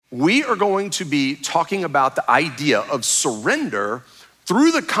we are going to be talking about the idea of surrender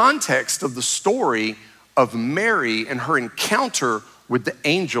through the context of the story of Mary and her encounter with the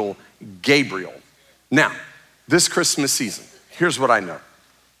angel Gabriel. Now, this Christmas season, here's what I know.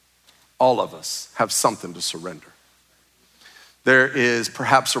 All of us have something to surrender. There is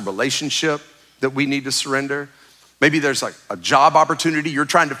perhaps a relationship that we need to surrender. Maybe there's like a job opportunity you're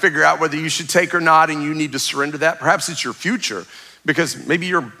trying to figure out whether you should take or not, and you need to surrender that. Perhaps it's your future, because maybe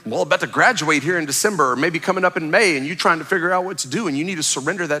you're about to graduate here in December, or maybe coming up in May, and you're trying to figure out what to do, and you need to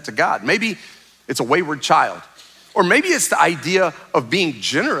surrender that to God. Maybe it's a wayward child. Or maybe it's the idea of being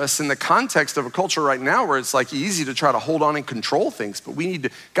generous in the context of a culture right now where it's like easy to try to hold on and control things, but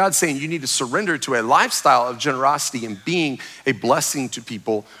God's saying you need to surrender to a lifestyle of generosity and being a blessing to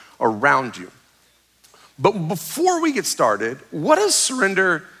people around you. But before we get started, what does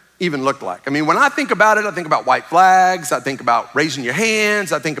surrender even look like? I mean, when I think about it, I think about white flags, I think about raising your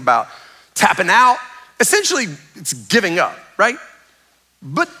hands, I think about tapping out. Essentially, it's giving up, right?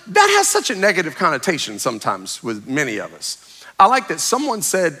 But that has such a negative connotation sometimes with many of us. I like that someone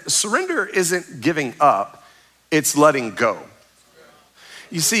said, surrender isn't giving up, it's letting go.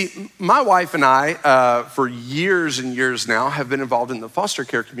 You see, my wife and I, for years and years now, have been involved in the foster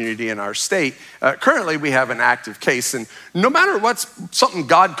care community in our state. Currently, we have an active case, and no matter what's something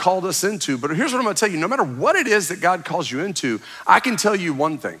God called us into, but here's what I'm gonna tell you, no matter what it is that God calls you into, I can tell you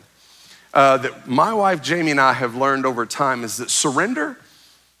one thing, that my wife, Jamie, and I have learned over time is that surrender,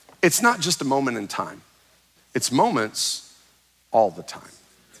 it's not just a moment in time. It's moments all the time.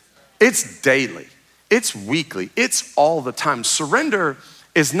 It's daily, it's weekly, it's all the time. Surrender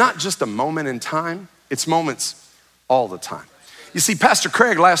is not just a moment in time, it's moments all the time. You see, Pastor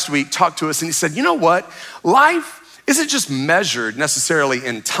Craig last week talked to us and he said, you know what? Life isn't just measured necessarily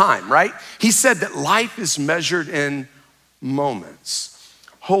in time, right? He said that life is measured in moments,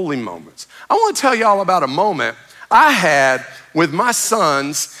 holy moments. I want to tell y'all about a moment I had with my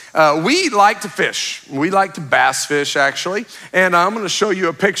sons. We like to fish. We like to bass fish, actually. And I'm gonna show you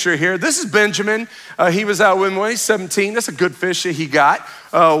a picture here. This is Benjamin. He was out with me when he's 17. That's a good fish that he got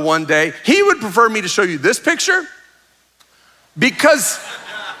one day. He would prefer me to show you this picture because,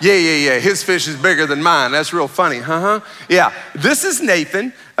 yeah, his fish is bigger than mine. That's real funny, Yeah, this is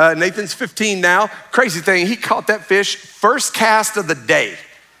Nathan. Nathan's 15 now. Crazy thing, he caught that fish first cast of the day.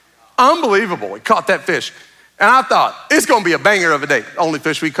 Unbelievable, he caught that fish. And I thought, it's gonna be a banger of a day. Only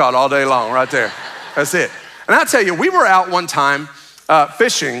fish we caught all day long, right there. That's it. And I tell you, we were out one time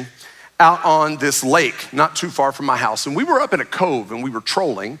fishing out on this lake, not too far from my house. And we were up in a cove and we were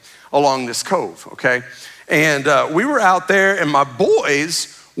trolling along this cove, okay? And we were out there and my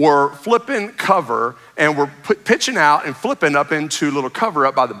boys were flipping cover and were pitching out and flipping up into a little cover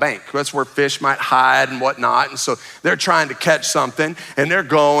up by the bank. That's where fish might hide and whatnot. And so they're trying to catch something and they're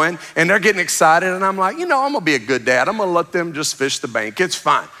going and they're getting excited. And I'm like, I'm gonna be a good dad. I'm gonna let them just fish the bank. It's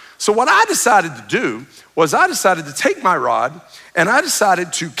fine. So what I decided to do was I decided to take my rod and I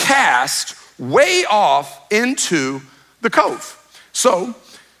decided to cast way off into the cove. So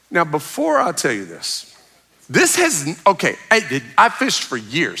now before I tell you this I fished for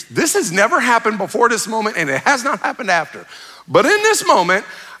years. This has never happened before this moment and it has not happened after. But in this moment,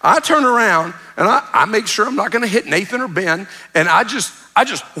 I turn around and I make sure I'm not gonna hit Nathan or Ben and I just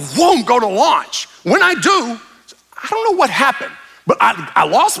won't go to launch. When I do, I don't know what happened, but I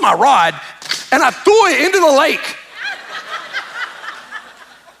lost my rod and I threw it into the lake.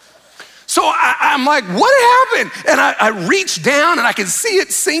 So I'm like, what happened? And I reach down and I can see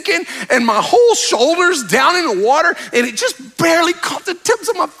it sinking and my whole shoulder's down in the water and it just barely caught the tips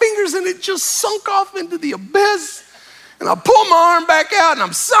of my fingers and it just sunk off into the abyss. And I pull my arm back out and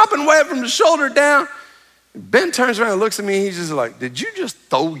I'm sopping wet from the shoulder down. Ben turns around and looks at me and he's just like, did you just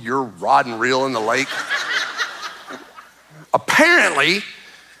throw your rod and reel in the lake? Apparently.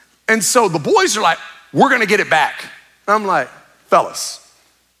 And so the boys are like, we're gonna get it back. And I'm like, fellas,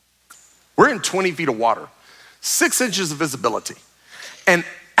 we're in 20 feet of water, 6 inches of visibility. And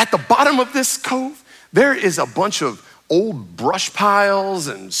at the bottom of this cove, there is a bunch of old brush piles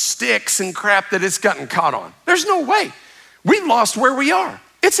and sticks and crap that it's gotten caught on. There's no way. We've lost where we are.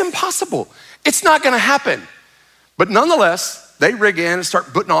 It's impossible. It's not gonna happen. But nonetheless, they rig in and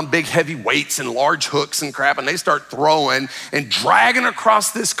start putting on big heavy weights and large hooks and crap, and they start throwing and dragging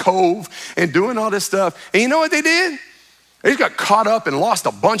across this cove and doing all this stuff. And you know what they did? They just got caught up and lost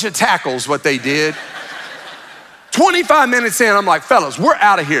a bunch of tackles, what they did. 25 minutes in, I'm like, fellas, we're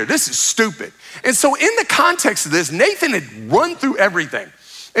out of here. This is stupid. And so in the context of this, Nathan had run through everything.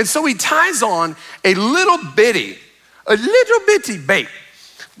 And so he ties on a little bitty bait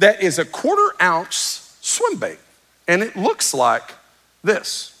that is a 1/4 ounce swim bait. And it looks like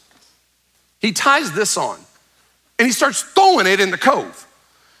this. He ties this on and he starts throwing it in the cove.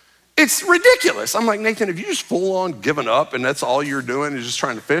 It's ridiculous. I'm like, Nathan, have you just full on given up and that's all you're doing is just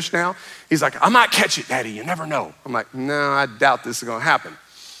trying to fish now? He's like, I might catch it, Daddy, you never know. I'm like, no, I doubt this is gonna happen.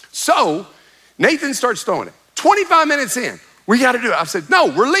 So Nathan starts throwing it. 25 minutes in, we gotta do it. I said, no,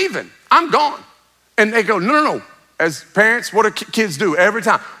 we're leaving, I'm gone. And they go, no. As parents, what do kids do every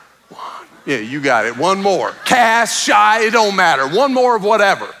time? One. Yeah, you got it, one more. Cast, shy, it don't matter, one more of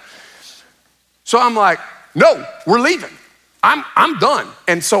whatever. So I'm like, no, we're leaving. I'm done.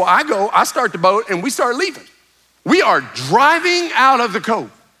 And so I start the boat and we start leaving. We are driving out of the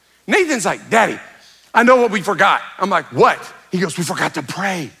cove. Nathan's like, Daddy, I know what we forgot. I'm like, what? He goes, we forgot to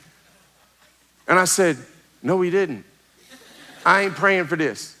pray. And I said, no, we didn't. I ain't praying for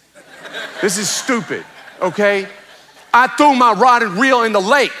this. This is stupid, okay? I threw my rod and reel in the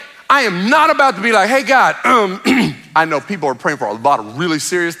lake. I am not about to be like, hey God, I know people are praying for a lot of really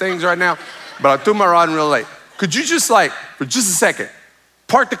serious things right now, but I threw my rod and reel in the lake. Could you just for just a second,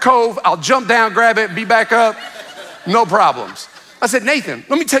 park the cove, I'll jump down, grab it, be back up, no problems. I said, Nathan,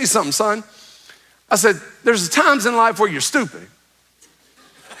 let me tell you something, son. I said, there's times in life where you're stupid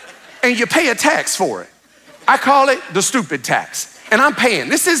and you pay a tax for it. I call it the stupid tax, and I'm paying.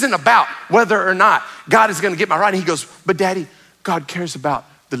 This isn't about whether or not God is gonna get my ride. And he goes, but Daddy, God cares about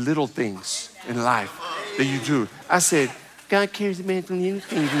the little things in life that you do. I said, God cares about the little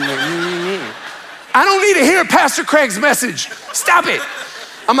things in life. I don't need to hear Pastor Craig's message. Stop it.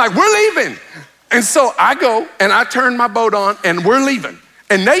 I'm like, we're leaving. And so I go and I turn my boat on and we're leaving.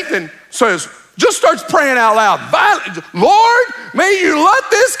 And Nathan says, just starts praying out loud. Lord, may you let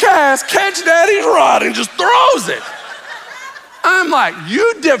this cast catch Daddy's rod, and just throws it. I'm like,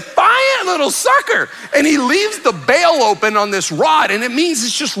 you defiant little sucker. And he leaves the bail open on this rod, and it means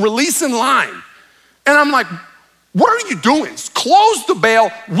it's just releasing line. And I'm like, what are you doing? Close the bail,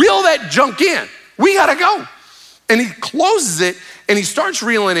 reel that junk in. We gotta go. And he closes it and he starts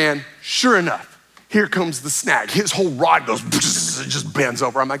reeling in. Sure enough, here comes the snag. His whole rod goes, it just bends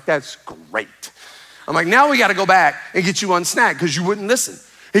over. I'm like, that's great. I'm like, now we gotta go back and get you unsnagged because you wouldn't listen.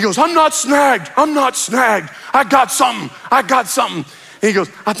 He goes, I'm not snagged. I got something. And he goes,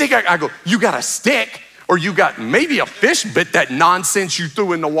 I go, you got a stick or you got maybe a fish bit that nonsense you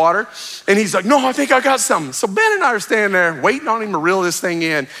threw in the water. And he's like, no, I think I got something. So Ben and I are standing there waiting on him to reel this thing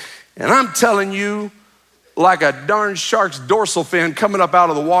in. And I'm telling you, like a darn shark's dorsal fin coming up out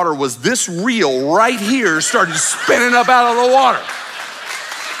of the water was this reel right here started spinning up out of the water.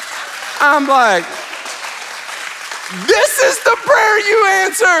 I'm like, this is the prayer you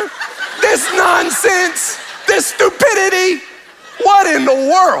answer? This nonsense, this stupidity, what in the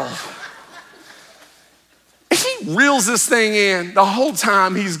world? He reels this thing in. The whole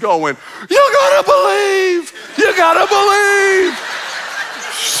time he's going, you gotta believe.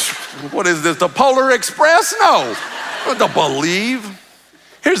 What is this, the Polar Express? No, not to believe.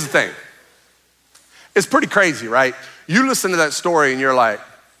 Here's the thing. It's pretty crazy, right? You listen to that story and you're like,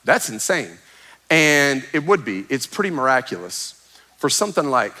 that's insane. And it would be. It's pretty miraculous for something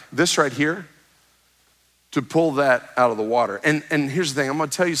like this right here to pull that out of the water. And here's the thing. I'm gonna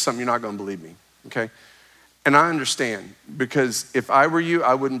tell you something you're not gonna believe me, okay? And I understand, because if I were you,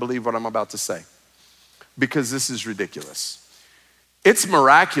 I wouldn't believe what I'm about to say, because this is ridiculous. It's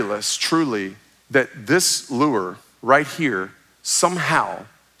miraculous, truly, that this lure right here somehow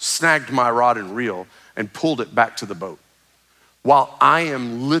snagged my rod and reel and pulled it back to the boat while I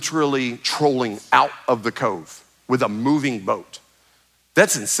am literally trolling out of the cove with a moving boat.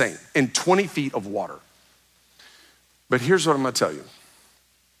 That's insane, in 20 feet of water. But here's what I'm gonna tell you.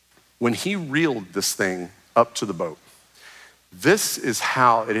 When he reeled this thing up to the boat, this is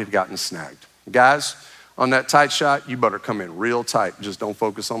how it had gotten snagged. Guys, on that tight shot, you better come in real tight. Just don't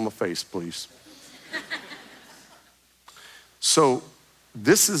focus on my face, please. So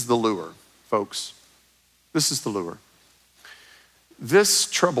this is the lure, folks. This is the lure. This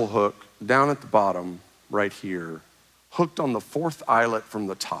treble hook down at the bottom right here, hooked on the fourth eyelet from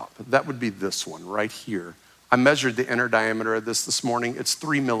the top. That would be this one right here. I measured the inner diameter of this morning. It's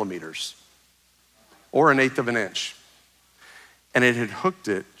 3 millimeters or 1/8 of an inch. And it had hooked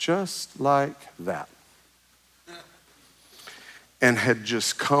it just like that and had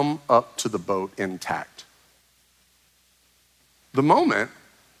just come up to the boat intact. The moment,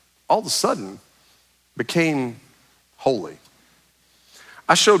 all of a sudden, became holy.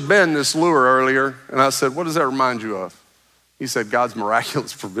 I showed Ben this lure earlier, and I said, what does that remind you of? He said, God's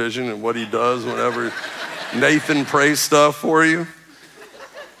miraculous provision and what he does whenever Nathan prays stuff for you.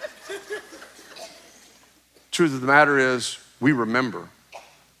 Truth of the matter is, we remember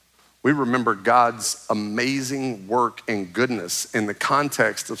We remember God's amazing work and goodness in the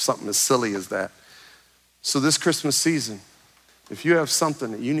context of something as silly as that. So this Christmas season, if you have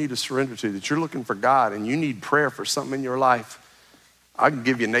something that you need to surrender to, that you're looking for God and you need prayer for something in your life, I can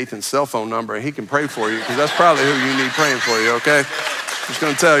give you Nathan's cell phone number and he can pray for you, because that's probably who you need praying for you, okay? Just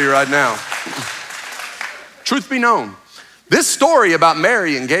gonna tell you right now. Truth be known, this story about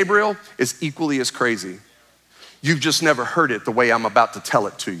Mary and Gabriel is equally as crazy. You've just never heard it the way I'm about to tell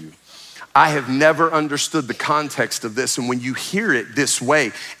it to you. I have never understood the context of this, and when you hear it this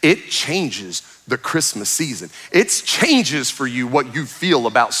way, it changes the Christmas season. It changes for you what you feel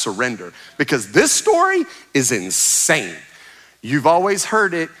about surrender, because this story is insane. You've always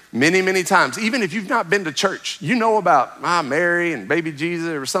heard it many, many times. Even if you've not been to church, you know about Mary and baby Jesus.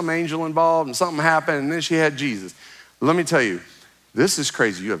 There was some angel involved and something happened and then she had Jesus. Let me tell you, this is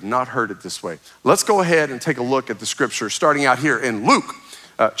crazy. You have not heard it this way. Let's go ahead and take a look at the scripture starting out here in Luke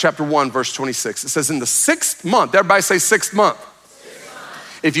chapter 1, verse 26. It says, in the 6th month, everybody say 6th month.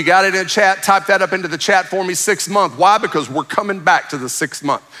 If you got it in chat, type that up into the chat for me, 6th month. Why? Because we're coming back to the 6th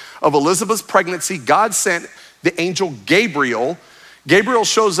month of Elizabeth's pregnancy. God sent the angel Gabriel. Gabriel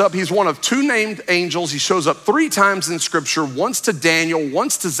shows up. He's one of 2 named angels. He shows up 3 times in scripture, once to Daniel,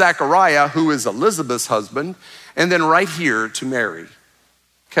 once to Zechariah, who is Elizabeth's husband, and then right here to Mary,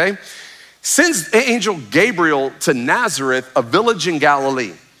 okay? Sends the angel Gabriel to Nazareth, a village in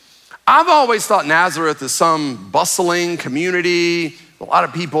Galilee. I've always thought Nazareth is some bustling community, a lot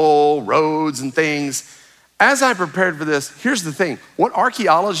of people, roads and things. As I prepared for this, here's the thing. What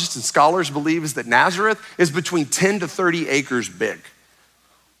archaeologists and scholars believe is that Nazareth is between 10 to 30 acres big.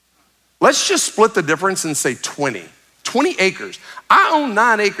 Let's just split the difference and say 20 acres. I own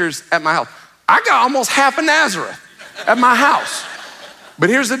 9 acres at my house. I got almost half of Nazareth at my house. But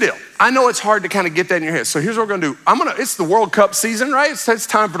here's the deal. I know it's hard to kind of get that in your head. So here's what we're gonna do. It's the World Cup season, right? It's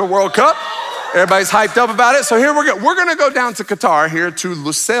time for the World Cup. Everybody's hyped up about it. So here we're gonna go down to Qatar, here to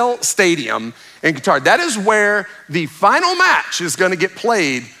Lusail Stadium in Qatar. That is where the final match is gonna get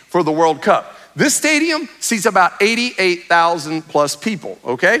played for the World Cup. This stadium seats about 88,000 plus people,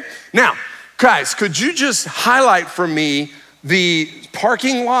 okay? Now, guys, could you just highlight for me the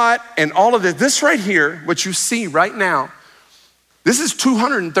parking lot and all of this? This right here, what you see right now, this is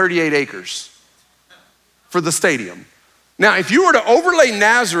 238 acres for the stadium. Now, if you were to overlay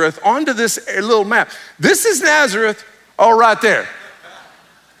Nazareth onto this little map, this is Nazareth, right there.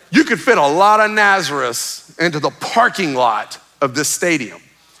 You could fit a lot of Nazareth into the parking lot of this stadium.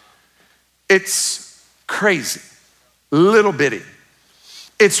 It's crazy, little bitty.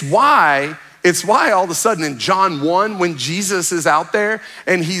 It's why all of a sudden in John 1, when Jesus is out there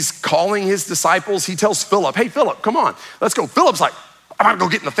and he's calling his disciples, he tells Philip, hey, Philip, come on, let's go. Philip's like, I'm gonna go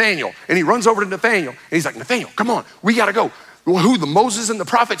get Nathaniel. And he runs over to Nathaniel and he's like, Nathaniel, come on, we gotta go. Who the Moses and the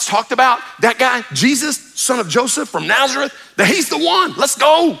prophets talked about, that guy, Jesus, son of Joseph from Nazareth, that he's the one, let's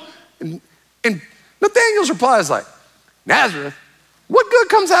go. And Nathaniel's reply is like, Nazareth? What good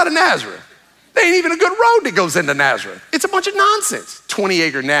comes out of Nazareth? There ain't even a good road that goes into Nazareth. It's a bunch of nonsense,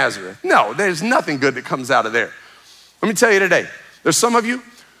 20-acre Nazareth. No, there's nothing good that comes out of there. Let me tell you today, there's some of you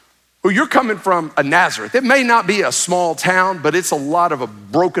who you're coming from a Nazareth. It may not be a small town, but it's a lot of a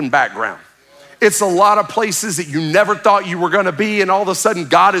broken background. It's a lot of places that you never thought you were gonna be, and all of a sudden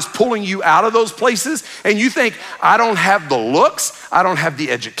God is pulling you out of those places, and you think, I don't have the looks, I don't have the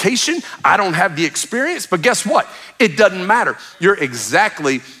education, I don't have the experience, but guess what? It doesn't matter. You're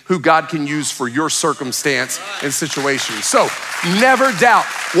exactly who God can use for your circumstance and situation. So never doubt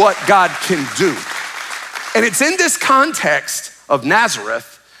what God can do. And it's in this context of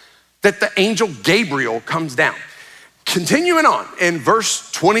Nazareth that the angel Gabriel comes down. Continuing on in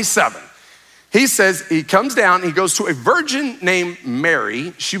verse 27, he says, he comes down, he goes to a virgin named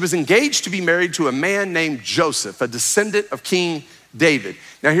Mary. She was engaged to be married to a man named Joseph, a descendant of King David.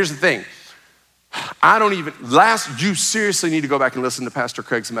 Now here's the thing. You seriously need to go back and listen to Pastor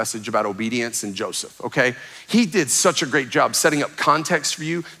Craig's message about obedience and Joseph, okay? He did such a great job setting up context for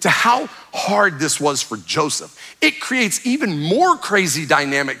you to how hard this was for Joseph. It creates even more crazy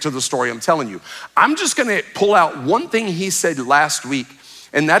dynamic to the story, I'm telling you. I'm just gonna pull out one thing he said last week,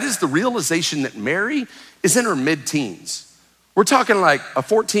 and that is the realization that Mary is in her mid-teens. We're talking like a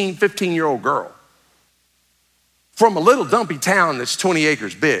 14, 15-year-old girl from a little dumpy town that's 20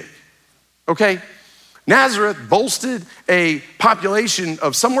 acres big, okay? Nazareth boasted a population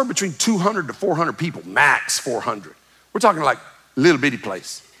of somewhere between 200 to 400 people, max 400. We're talking like little bitty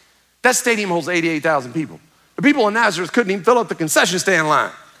place. That stadium holds 88,000 people. The people in Nazareth couldn't even fill up the concession stand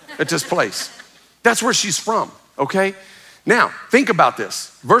line at this place. That's where she's from, okay? Now, think about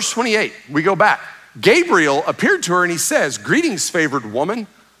this. Verse 28, we go back. Gabriel appeared to her and he says, greetings, favored woman.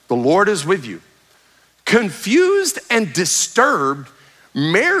 the Lord is with you. Confused and disturbed,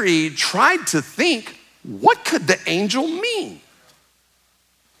 Mary tried to think, what could the angel mean?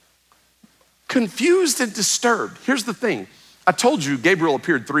 Confused and disturbed. Here's the thing. I told you Gabriel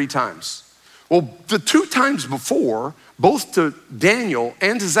appeared 3 times. Well, the 2 times before, both to Daniel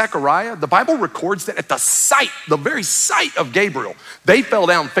and to Zechariah, the Bible records that at the very sight of Gabriel, they fell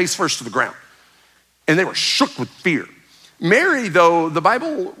down face first to the ground. And they were shook with fear. Mary, though, the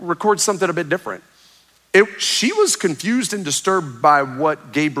Bible records something a bit different. She was confused and disturbed by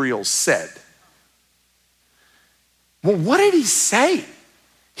what Gabriel said. Well, what did he say?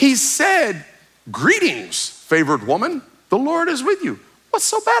 He said, greetings, favored woman, the Lord is with you. What's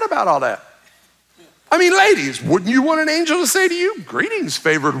so bad about all that? I mean, ladies, wouldn't you want an angel to say to you, greetings,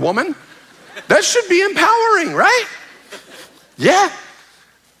 favored woman? That should be empowering, right? Yeah,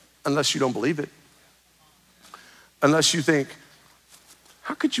 unless you don't believe it. Unless you think,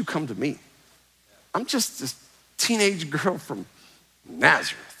 how could you come to me? I'm just this teenage girl from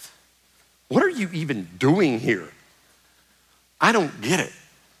Nazareth. What are you even doing here? I don't get it.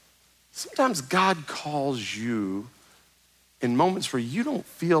 Sometimes God calls you in moments where you don't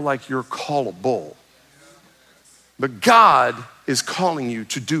feel like you're callable. But God is calling you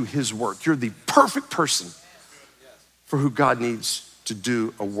to do his work. You're the perfect person for who God needs to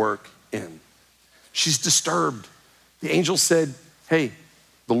do a work in. She's disturbed. The angel said, hey,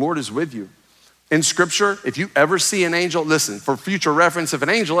 the Lord is with you. In scripture, if you ever see an angel, listen, for future reference, if an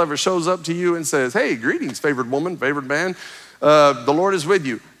angel ever shows up to you and says, hey, greetings, favored woman, favored man, the Lord is with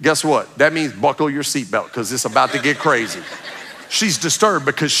you. Guess what? That means buckle your seatbelt because it's about to get crazy. She's disturbed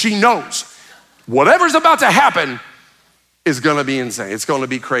because she knows whatever's about to happen is gonna be insane. It's gonna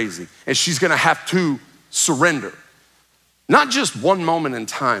be crazy. And she's gonna have to surrender. Not just one moment in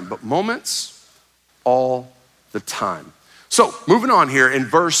time, but moments all the time. So moving on here in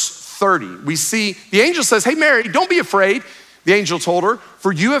verse 30, we see the angel says, hey, Mary, don't be afraid. The angel told her,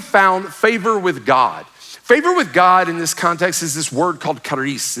 for you have found favor with God. Favor with God in this context is this word called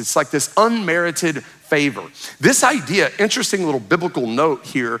charis. It's like this unmerited favor. This idea, interesting little biblical note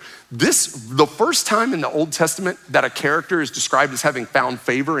here, the first time in the Old Testament that a character is described as having found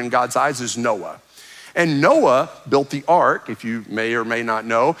favor in God's eyes is Noah. And Noah built the ark, if you may or may not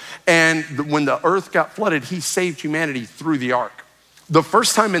know, and when the earth got flooded, he saved humanity through the ark. The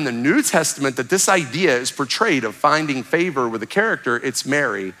first time in the New Testament that this idea is portrayed of finding favor with a character, it's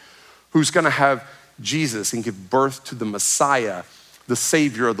Mary, who's gonna have Jesus and give birth to the Messiah, the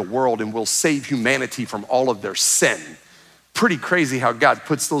Savior of the world, and will save humanity from all of their sin. Pretty crazy how God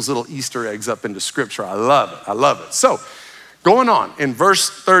puts those little Easter eggs up into scripture. I love it, I love it. So, going on, in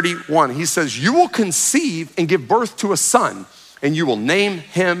verse 31, he says, you will conceive and give birth to a son, and you will name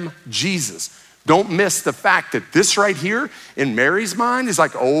him Jesus. Don't miss the fact that this right here in Mary's mind is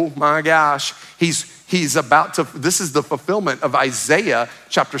like, oh my gosh, he's about to, this is the fulfillment of Isaiah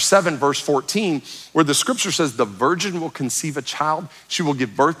chapter 7, verse 14, where the scripture says, the virgin will conceive a child, she will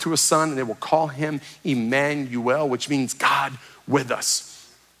give birth to a son, and they will call him Emmanuel, which means God with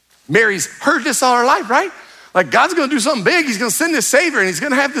us. Mary's heard this all her life, right? Like God's gonna do something big, he's gonna send this savior, and he's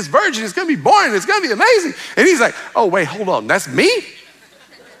gonna have this virgin, it's gonna be born, and it's gonna be amazing. And he's like, oh wait, hold on, that's me?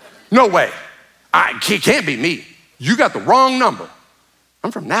 No way. It can't be me. You got the wrong number.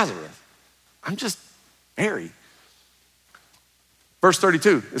 I'm from Nazareth. I'm just Mary. Verse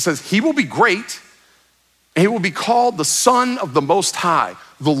 32, it says, he will be great and he will be called the Son of the Most High.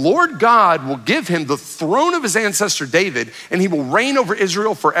 The Lord God will give him the throne of his ancestor David, and he will reign over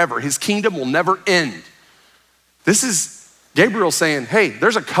Israel forever. His kingdom will never end. This is Gabriel saying, hey,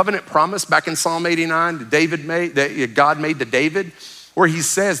 there's a covenant promise back in Psalm 89 that God made to David, where he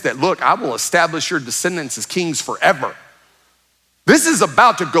says that, look, I will establish your descendants as kings forever. This is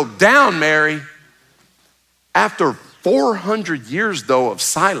about to go down, Mary. After 400 years, though, of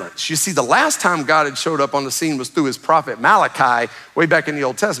silence. You see, the last time God had showed up on the scene was through his prophet Malachi, way back in the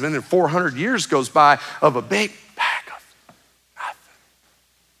Old Testament, and 400 years goes by of a big bag of nothing.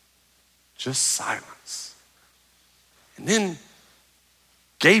 Just silence. And then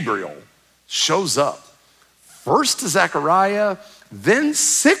Gabriel shows up, first to Zechariah, then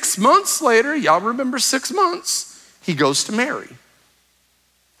 6 months later, y'all remember 6 months, he goes to Mary.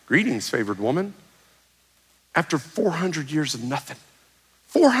 Greetings, favored woman. After 400 years of nothing.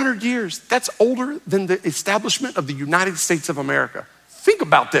 400 years, that's older than the establishment of the United States of America. Think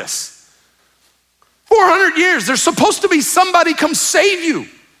about this. 400 years, there's supposed to be somebody come save you.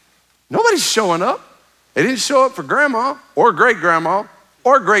 Nobody's showing up. They didn't show up for grandma or great-grandma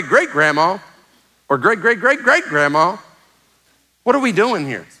or great-great-grandma or great-great-great-great-grandma. What are we doing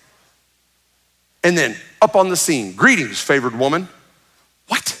here? And then up on the scene, greetings, favored woman.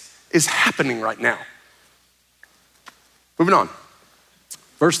 What? is happening right now. Moving on.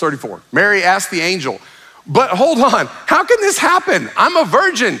 Verse 34. Mary asked the angel, but hold on, how can this happen? I'm a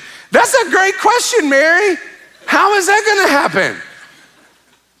virgin. That's a great question, Mary. How is that gonna happen?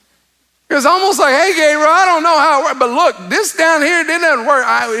 It's almost like, hey, Gabriel, I don't know how it works, but look, this down here, it doesn't work.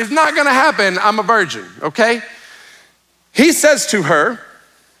 It's not gonna happen. I'm a virgin, okay? He says to her,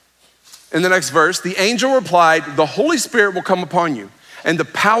 in the next verse, the angel replied, the Holy Spirit will come upon you, and the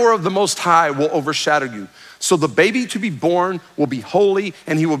power of the Most High will overshadow you. So the baby to be born will be holy,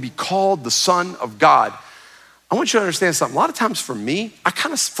 and he will be called the Son of God. I want you to understand something. A lot of times for me,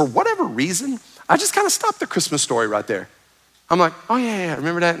 for whatever reason, I just kind of stop the Christmas story right there. I'm like, oh yeah,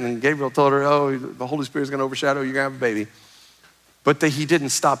 remember that? And then Gabriel told her, oh, the Holy Spirit's gonna overshadow you, you're gonna have a baby. But he didn't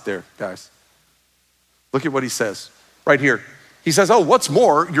stop there, guys. Look at what he says right here. He says, oh, what's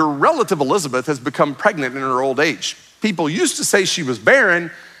more, your relative Elizabeth has become pregnant in her old age. People used to say she was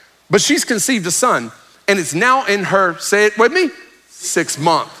barren, but she's conceived a son, and it's now in her, say it with me, 6th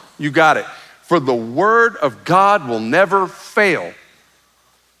month. You got it. For the word of God will never fail.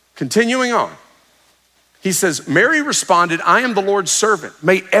 Continuing on. He says, Mary responded, I am the Lord's servant.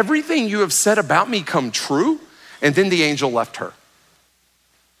 May everything you have said about me come true. And then the angel left her.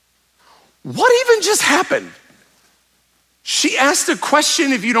 What even just happened? She asked a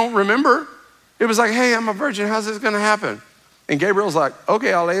question, if you don't remember. It was like, hey, I'm a virgin. How's this gonna happen? And Gabriel's like,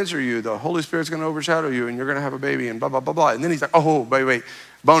 okay, I'll answer you. The Holy Spirit's gonna overshadow you and you're gonna have a baby and blah, blah, blah, blah. And then he's like, oh, wait.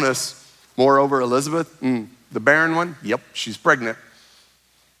 Bonus, moreover, Elizabeth, the barren one, yep, she's pregnant.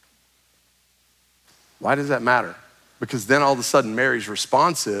 Why does that matter? Because then all of a sudden Mary's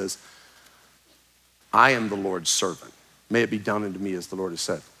response is, I am the Lord's servant. May it be done unto me as the Lord has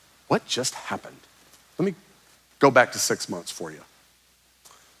said. What just happened? Let me go back to 6 months for you.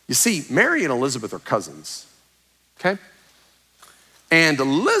 You see, Mary and Elizabeth are cousins, okay? And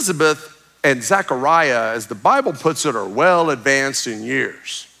Elizabeth and Zechariah, as the Bible puts it, are well advanced in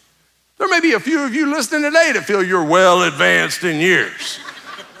years. There may be a few of you listening today that feel you're well advanced in years.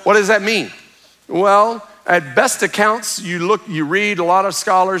 What does that mean? Well, at best accounts, you read, a lot of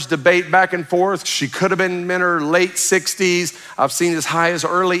scholars debate back and forth. She could have been in her late 60s. I've seen as high as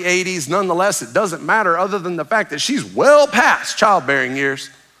early 80s. Nonetheless, it doesn't matter other than the fact that she's well past childbearing years.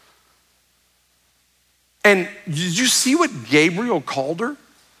 And did you see what Gabriel called her?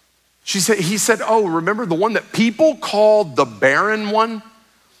 He said, oh, remember the one that people called the barren one?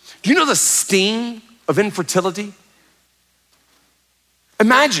 Do you know the sting of infertility?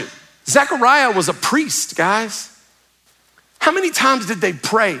 Imagine. Zechariah was a priest, guys. How many times did they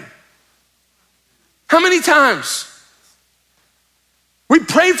pray? How many times? We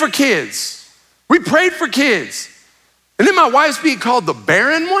prayed for kids. And then my wife's being called the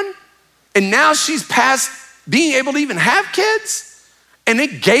barren one, and now she's past being able to even have kids. And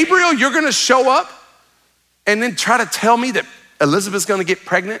then Gabriel, you're gonna show up and then try to tell me that Elizabeth's gonna get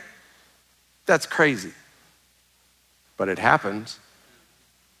pregnant? That's crazy. But it happened.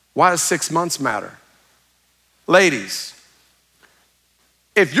 Why does 6 months matter? Ladies,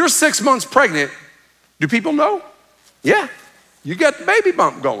 if you're 6 months pregnant, do people know? Yeah, you got the baby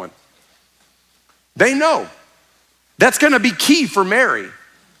bump going. They know. That's gonna be key for Mary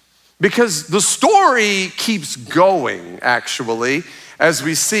because the story keeps going, actually, as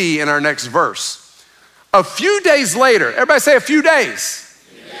we see in our next verse. A few days later, everybody say a few days.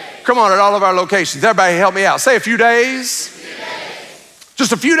 Come on, at all of our locations, everybody help me out. Say a few days.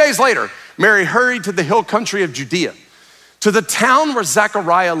 Just a few days later, Mary hurried to the hill country of Judea, to the town where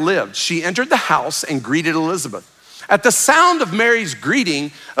Zechariah lived. She entered the house and greeted Elizabeth. At the sound of Mary's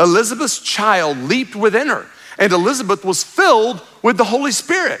greeting, Elizabeth's child leaped within her, and Elizabeth was filled with the Holy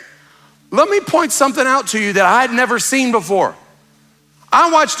Spirit. Let me point something out to you that I had never seen before. I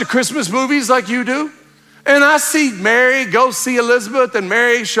watch the Christmas movies like you do, and I see Mary go see Elizabeth, and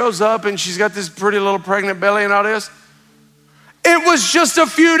Mary shows up, and she's got this pretty little pregnant belly and all this. It was just a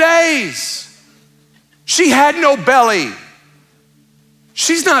few days. She had no belly.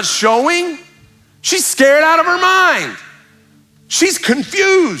 She's not showing. She's scared out of her mind. She's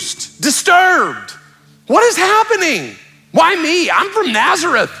confused, disturbed. What is happening? Why me? I'm from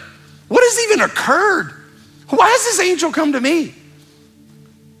Nazareth. What has even occurred? Why has this angel come to me?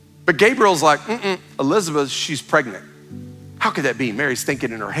 But Gabriel's like, Elizabeth, she's pregnant. How could that be? Mary's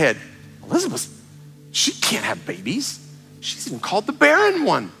thinking in her head, Elizabeth, she can't have babies. She's even called the barren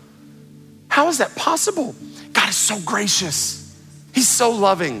one. How is that possible? God is so gracious. He's so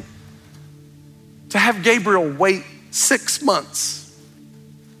loving. To have Gabriel wait 6 months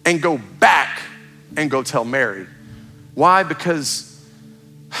and go back and go tell Mary. Why? Because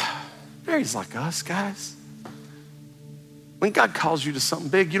Mary's like us, guys. When God calls you to something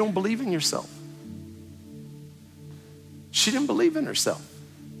big, you don't believe in yourself. She didn't believe in herself.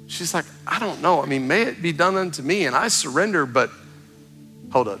 She's like, I don't know. I mean, may it be done unto me, and I surrender, but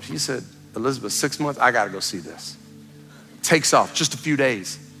hold up. She said, Elizabeth, 6 months, I gotta go see this. Takes off just a few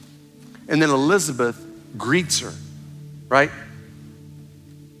days. And then Elizabeth greets her, right?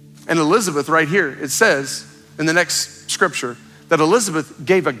 And Elizabeth right here, it says in the next scripture that Elizabeth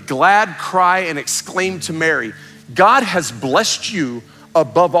gave a glad cry and exclaimed to Mary, God has blessed you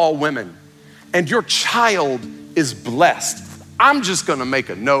above all women, and your child is blessed. I'm just gonna make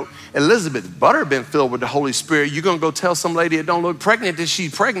a note. Elizabeth better been filled with the Holy Spirit. You're gonna go tell some lady that don't look pregnant that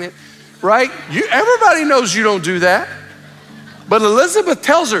she's pregnant, right? Everybody knows you don't do that. But Elizabeth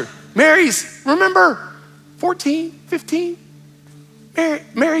tells her, remember, 14, 15?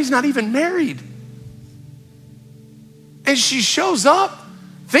 Mary's not even married. And she shows up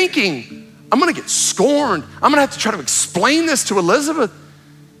thinking, I'm gonna get scorned. I'm gonna have to try to explain this to Elizabeth.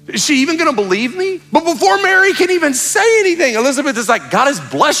 Is she even gonna believe me? But before Mary can even say anything, Elizabeth is like, God has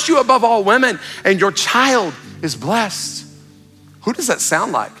blessed you above all women, and your child is blessed. Who does that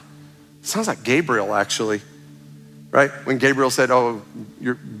sound like? It sounds like Gabriel, actually, right? When Gabriel said, oh,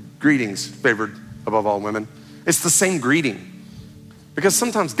 your greetings, favored above all women. It's the same greeting. Because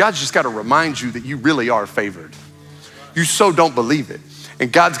sometimes God's just gotta remind you that you really are favored. You so don't believe it.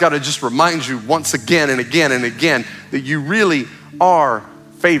 And God's gotta just remind you once again and again and again that you really are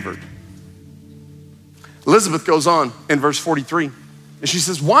favored. Elizabeth goes on in verse 43, and she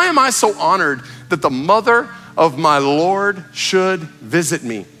says, why am I so honored that the mother of my Lord should visit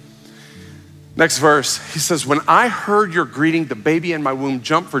me? Next verse, he says, when I heard your greeting, the baby in my womb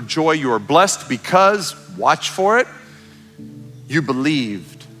jumped for joy. You are blessed because, watch for it, you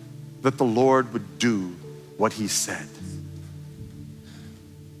believed that the Lord would do what he said.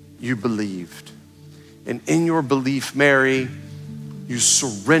 You believed. And in your belief, Mary, you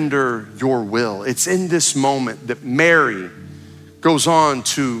surrender your will. It's in this moment that Mary goes on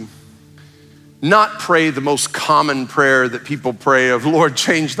to not pray the most common prayer that people pray of, Lord,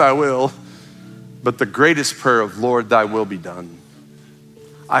 change thy will, but the greatest prayer of, Lord, thy will be done.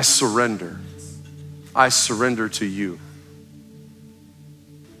 I surrender. I surrender to you.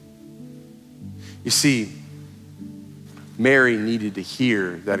 You see, Mary needed to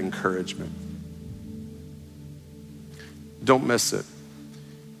hear that encouragement. Don't miss it.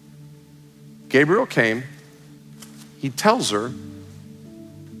 Gabriel came, he tells her,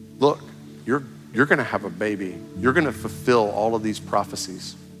 look, you're gonna have a baby. You're gonna fulfill all of these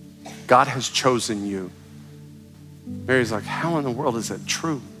prophecies. God has chosen you. Mary's like, how in the world is that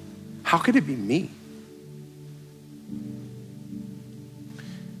true? How could it be me?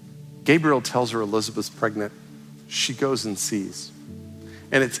 Gabriel tells her Elizabeth's pregnant. She goes and sees.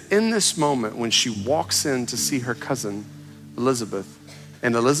 And it's in this moment when she walks in to see her cousin, Elizabeth,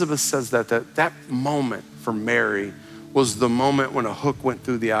 and Elizabeth says that moment for Mary was the moment when a hook went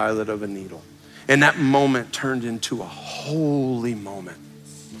through the eyelid of a needle. And that moment turned into a holy moment,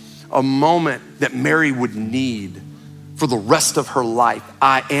 a moment that Mary would need for the rest of her life.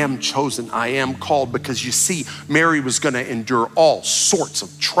 I am chosen, I am called, because you see, Mary was gonna endure all sorts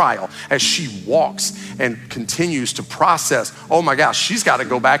of trial as she walks and continues to process. Oh my gosh, she's gotta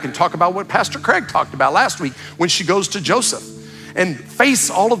go back and talk about what Pastor Craig talked about last week when she goes to Joseph and face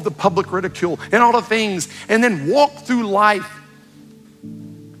all of the public ridicule and all the things, and then walk through life.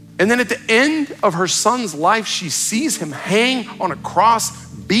 And then at the end of her son's life, she sees him hang on a cross,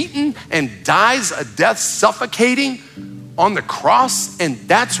 beaten, and dies a death suffocating on the cross. And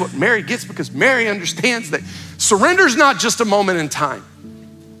that's what Mary gets, because Mary understands that surrender is not just a moment in time.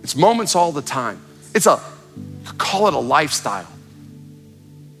 It's moments all the time. Call it a lifestyle.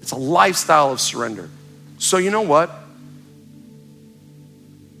 It's a lifestyle of surrender. So you know what?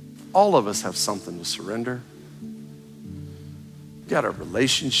 All of us have something to surrender. We got a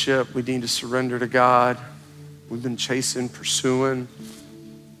relationship we need to surrender to God. We've been chasing, pursuing.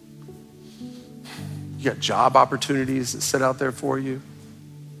 You got job opportunities that sit out there for you.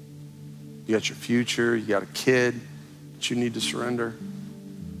 You got your future. You got a kid that you need to surrender.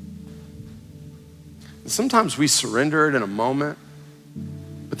 And sometimes we surrender it in a moment,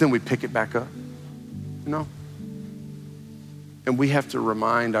 but then we pick it back up, you know? And we have to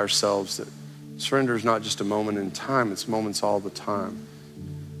remind ourselves that surrender is not just a moment in time, it's moments all the time.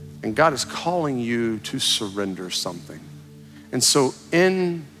 And God is calling you to surrender something. And so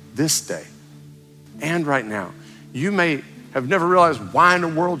in this day and right now, you may have never realized why in the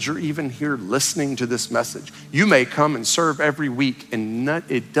world you're even here listening to this message. You may come and serve every week, and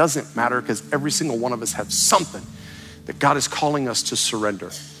it doesn't matter, because every single one of us have something that God is calling us to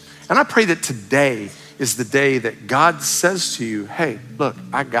surrender. And I pray that today is the day that God says to you, hey, look,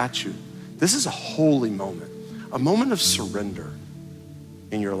 I got you. This is a holy moment, a moment of surrender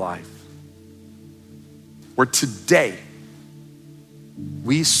in your life, where today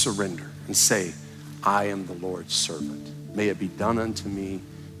we surrender and say, I am the Lord's servant. May it be done unto me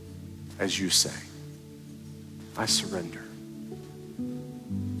as you say. I surrender.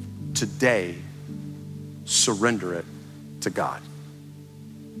 Today, surrender it to God.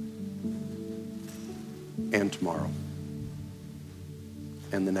 And tomorrow.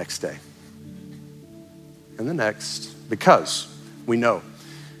 And the next day. And the next. Because we know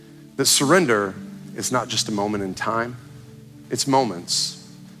that surrender is not just a moment in time. It's moments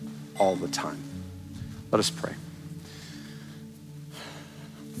all the time. Let us pray.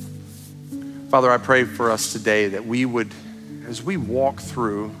 Father, I pray for us today that we would, as we walk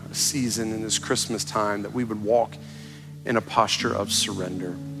through a season in this Christmas time, that we would walk in a posture of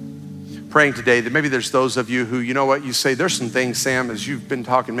surrender. Praying today that maybe there's those of you who, you know what, you say, there's some things, Sam, as you've been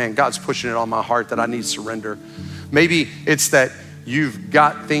talking, man, God's pushing it on my heart that I need surrender. Maybe it's that you've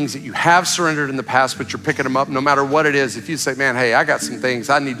got things that you have surrendered in the past, but you're picking them up no matter what it is. If you say, man, hey, I got some things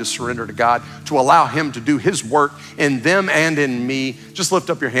I need to surrender to God to allow him to do his work in them and in me, just lift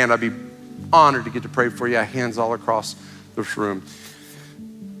up your hand. I'd be honored to get to pray for you. Hands all across this room.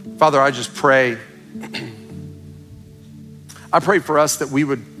 Father, I just pray, I pray for us that we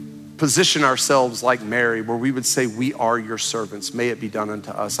would position ourselves like Mary, where we would say, we are your servants. May it be done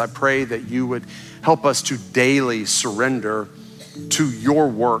unto us. I pray that you would help us to daily surrender to your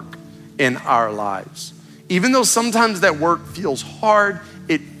work in our lives. Even though sometimes that work feels hard,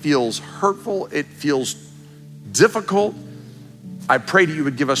 it feels hurtful, it feels difficult, I pray that you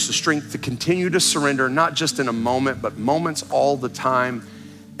would give us the strength to continue to surrender, not just in a moment, but moments all the time,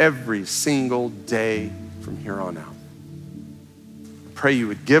 every single day from here on out. Pray you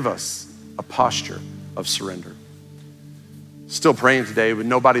would give us a posture of surrender. Still praying today with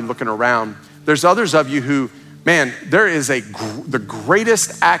nobody looking around. There's others of you who, man, there is the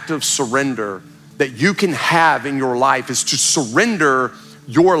greatest act of surrender that you can have in your life is to surrender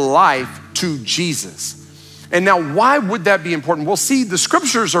your life to Jesus. And now, why would that be important? Well, see, the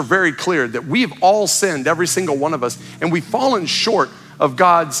scriptures are very clear that we've all sinned, every single one of us, and we've fallen short of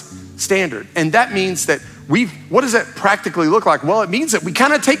God's standard. And that means that what does that practically look like? Well, it means that we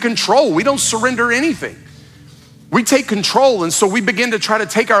kind of take control. We don't surrender anything. We take control, and so we begin to try to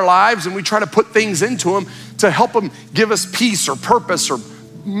take our lives and we try to put things into them to help them give us peace or purpose,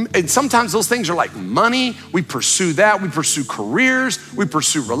 and sometimes those things are like money. We pursue that. We pursue careers. We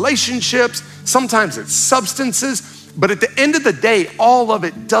pursue relationships. Sometimes it's substances. But at the end of the day, all of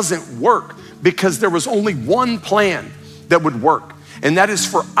it doesn't work because there was only one plan that would work, and that is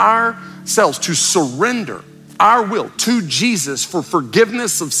for ourselves to surrender our will to Jesus for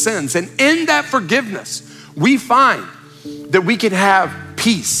forgiveness of sins. And in that forgiveness, we find that we can have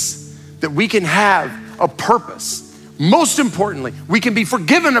peace, that we can have a purpose. Most importantly, we can be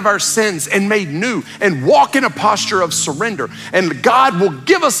forgiven of our sins and made new and walk in a posture of surrender. And God will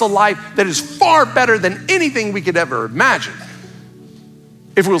give us a life that is far better than anything we could ever imagine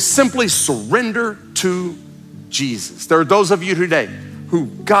if we'll simply surrender to Jesus. There are those of you today who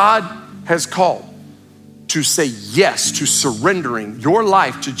God has called to say yes to surrendering your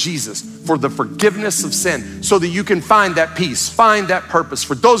life to Jesus for the forgiveness of sin so that you can find that peace, find that purpose.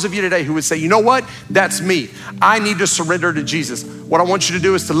 For those of you today who would say, you know what, that's me. I need to surrender to Jesus. What I want you to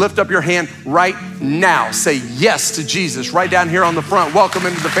do is to lift up your hand right now. Say yes to Jesus right down here on the front. Welcome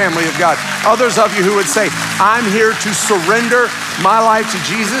into the family of God. Others of you who would say, I'm here to surrender my life to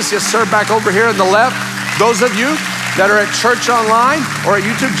Jesus. Yes, sir, back over here on the left. Those of you that are at church online or at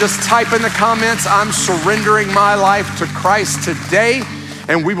YouTube, just type in the comments, I'm surrendering my life to Christ today,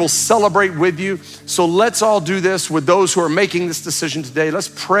 and we will celebrate with you. So let's all do this with those who are making this decision today. Let's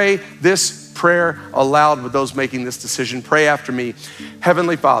pray this prayer aloud with those making this decision. Pray after me.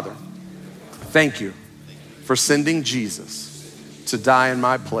 Heavenly Father, thank you for sending Jesus to die in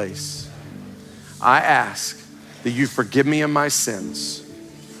my place. I ask that you forgive me of my sins,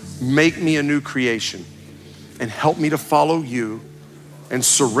 make me a new creation, and help me to follow you and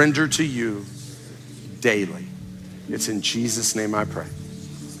surrender to you daily. It's in Jesus' name I pray.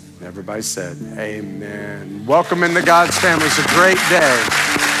 And everybody said, amen. Welcome into God's family. It's a great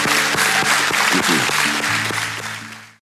day.